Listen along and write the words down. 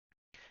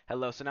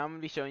Hello, so now I'm going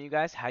to be showing you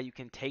guys how you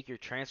can take your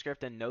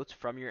transcript and notes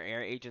from your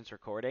AI agent's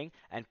recording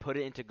and put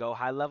it into Go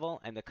High Level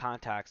and the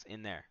contacts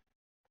in there.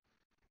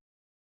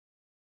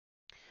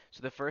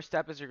 So the first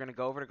step is you're going to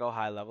go over to Go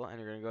High Level and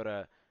you're going to go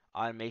to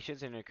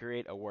Automations and you're going to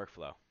create a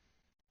workflow.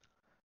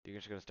 You're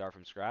just going to start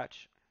from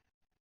scratch.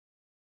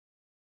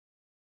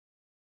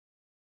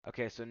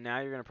 Okay, so now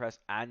you're going to press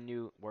Add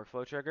New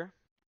Workflow Trigger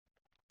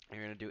and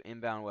you're going to do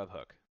Inbound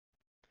Webhook.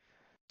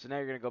 So now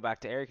you're going to go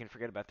back to Air. You can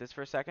forget about this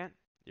for a second.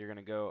 You're going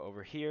to go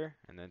over here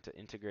and then to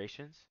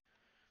Integrations.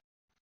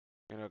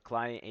 You're going to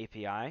Client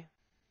API,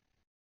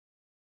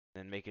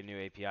 then make a new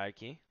API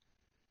key.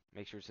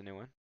 Make sure it's a new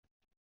one.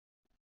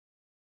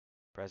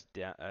 Press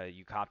down,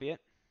 you copy it.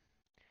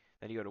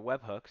 Then you go to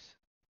webhooks,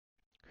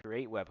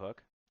 create webhook,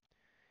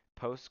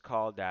 post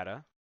call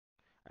data,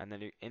 and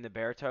then in the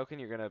bear token,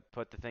 you're going to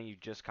put the thing you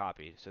just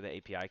copied, so the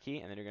API key,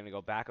 and then you're going to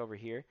go back over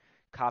here,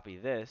 copy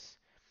this,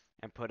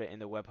 and put it in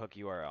the webhook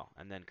URL,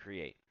 and then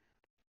create.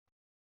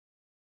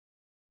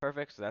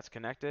 Perfect, so that's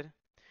connected.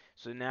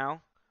 So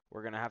now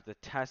we're going to have to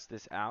test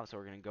this out, so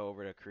we're going to go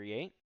over to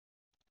create,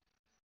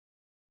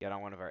 get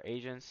on one of our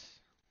agents.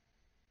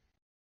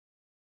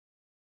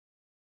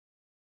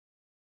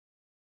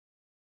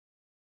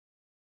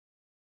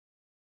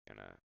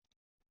 Gonna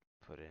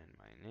put in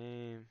my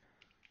name.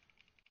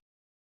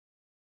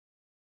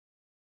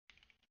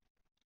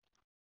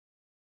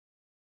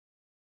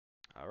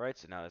 All right,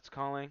 so now it's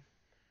calling.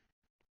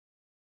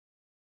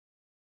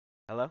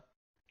 Hello?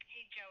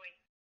 Hey, Joey.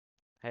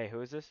 Hey,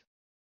 who is this?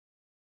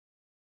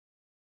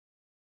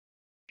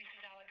 This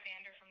is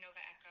Alexander from Nova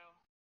Echo.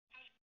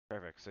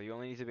 Perfect. So you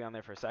only need to be on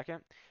there for a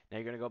second. Now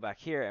you're going to go back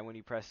here, and when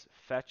you press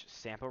Fetch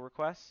Sample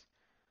Requests,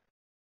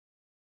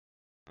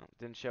 oh,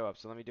 didn't show up.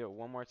 So let me do it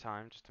one more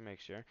time just to make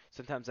sure.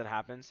 Sometimes that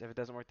happens. If it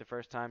doesn't work the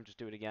first time, just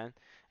do it again,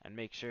 and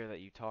make sure that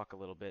you talk a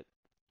little bit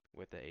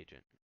with the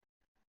agent.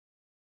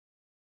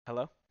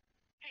 Hello?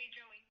 Hey,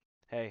 Joey.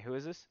 Hey, who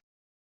is this?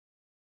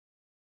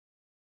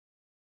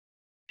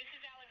 This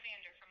is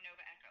Alexander from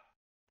Nova Echo.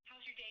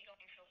 How's your day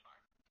going so far?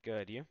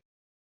 Good. You?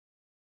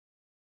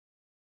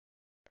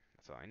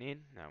 That's all I need.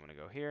 Now I'm going to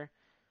go here,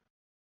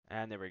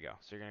 and there we go.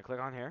 So you're going to click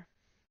on here,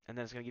 and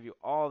then it's going to give you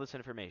all this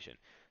information.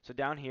 So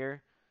down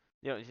here,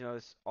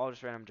 this all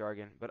just random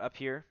jargon, but up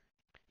here,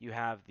 you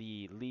have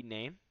the lead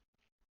name.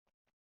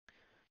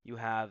 You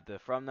have the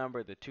from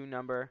number, the to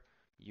number,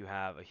 you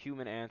have a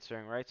human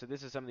answering, right? So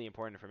this is some of the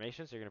important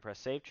information. So you're going to press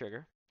save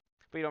trigger,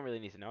 but you don't really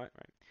need to know it,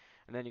 right?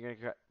 And then you're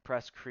going to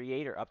press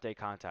create or update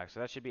contact.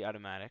 So that should be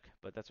automatic,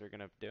 but that's what we're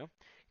going to do.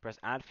 Press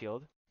add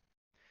field,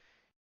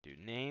 do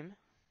name,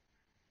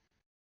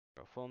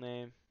 go full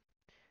name,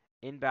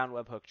 inbound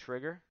webhook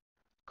trigger,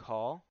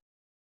 call,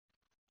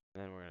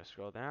 then we're going to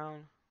scroll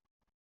down.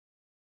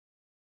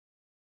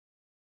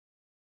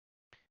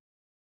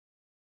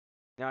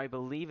 Now I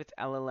believe it's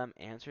LLM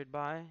answered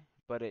by,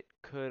 but it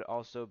could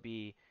also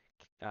be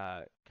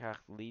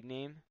lead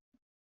name.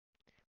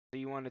 So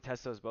you want to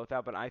test those both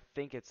out, but I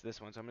think it's this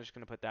one, so I'm just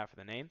going to put that for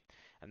the name.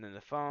 And then the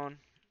phone,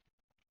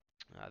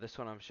 this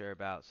one I'm sure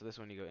about. So this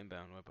one you go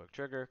inbound webhook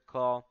trigger,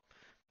 call,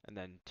 and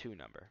then to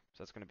number.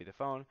 So that's going to be the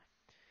phone.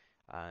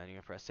 And you're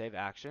going to press save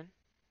action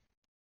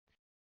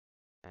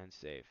and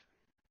save.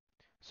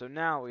 So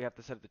now we have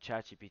to set up the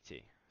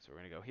ChatGPT. So we're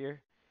going to go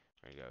here.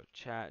 We're going to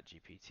go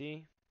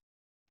ChatGPT.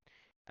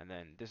 And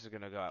then this is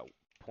going to go at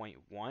point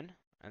 1.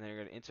 And then you're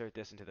going to insert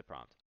this into the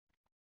prompt.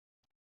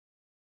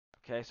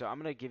 Okay, so I'm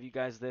going to give you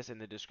guys this in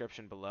the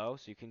description below,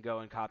 so you can go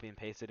and copy and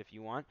paste it if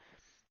you want.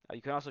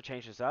 You can also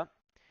change this up,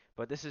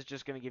 but this is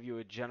just going to give you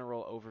a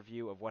general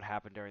overview of what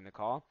happened during the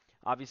call.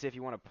 Obviously, if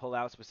you want to pull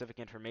out specific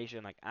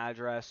information like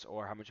address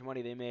or how much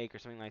money they make or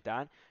something like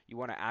that, you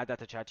want to add that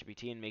to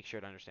ChatGPT and make sure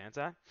it understands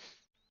that.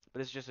 But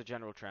this is just a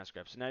general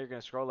transcript. So now you're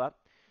going to scroll up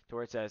to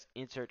where it says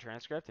Insert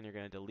Transcript, and you're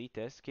going to delete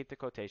this. Keep the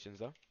quotations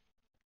though.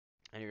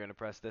 And you're going to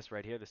press this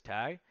right here, this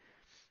tag,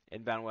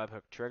 Inbound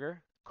Webhook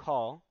Trigger,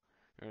 Call.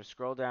 You're going to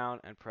scroll down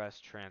and press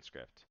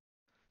Transcript.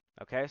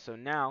 Okay, so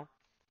now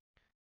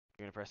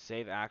you're going to press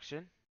Save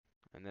Action.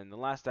 And then the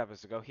last step is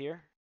to go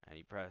here and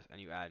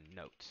you add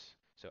notes.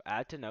 So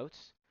add to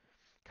notes,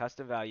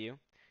 custom value.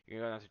 You're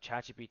going to go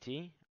down to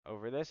ChatGPT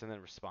over this and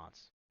then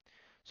response.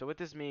 So what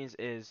this means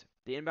is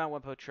the inbound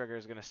webhook trigger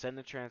is going to send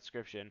the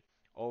transcription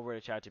over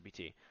to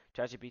ChatGPT.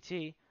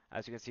 ChatGPT,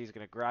 as you can see, is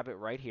going to grab it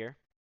right here,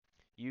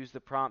 use the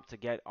prompt to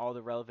get all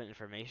the relevant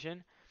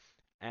information,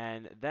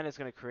 and then it's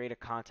going to create a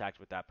contact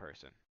with that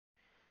person.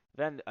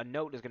 Then a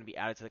note is going to be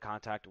added to the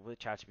contact with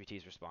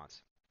ChatGPT's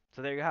response.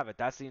 So there you have it.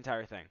 That's the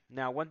entire thing.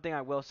 Now, one thing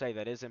I will say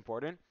that is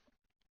important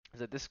is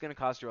that this is going to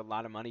cost you a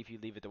lot of money if you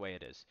leave it the way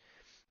it is.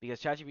 Because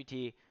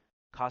ChatGPT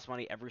costs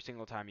money every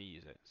single time you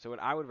use it. So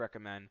what I would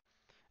recommend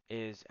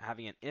is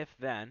having an if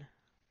then,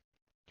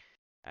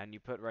 and you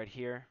put right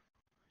here,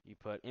 you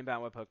put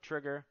inbound webhook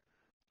trigger,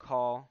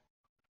 call,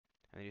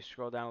 and then you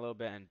scroll down a little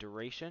bit and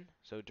duration.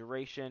 So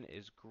duration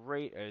is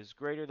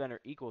greater than or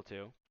equal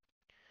to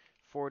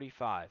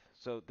 45.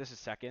 So this is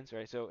seconds,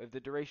 right? So if the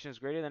duration is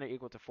greater than or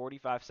equal to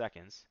 45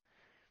 seconds,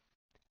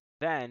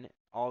 then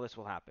all this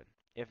will happen.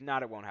 If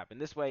not, it won't happen.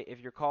 This way, if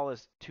your call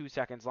is 2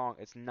 seconds long,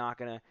 it's not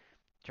going to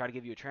try to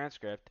give you a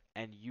transcript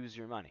and use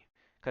your money.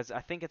 Because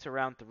I think it's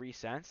around 3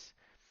 cents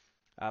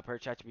per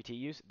ChatGPT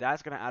use.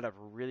 That's going to add up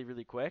really,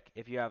 really quick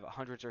if you have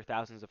hundreds or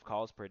thousands of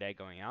calls per day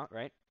going out,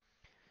 right?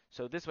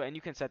 So this way, and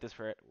you can set this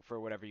for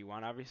whatever you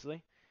want,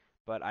 obviously,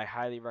 but I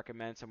highly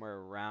recommend somewhere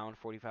around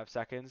 45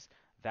 seconds.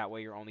 That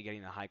way, you're only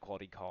getting the high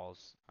quality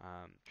calls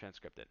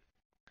transcripted.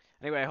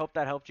 Anyway, I hope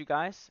that helped you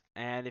guys.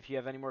 And if you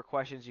have any more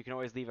questions, you can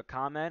always leave a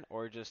comment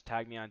or just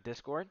tag me on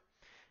Discord.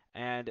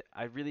 And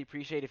I really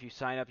appreciate if you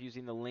sign up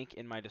using the link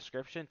in my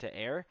description to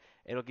Air.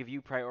 It'll give you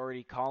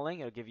priority calling,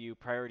 it'll give you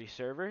priority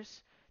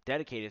servers,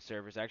 dedicated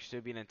servers actually, so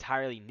it'll be an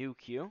entirely new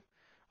queue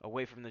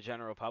away from the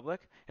general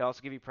public. It'll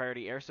also give you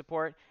priority air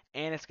support,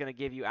 and it's going to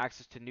give you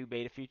access to new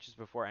beta features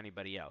before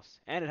anybody else.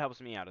 And it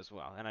helps me out as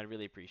well, and I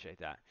really appreciate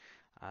that.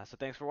 So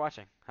thanks for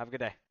watching. Have a good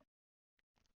day.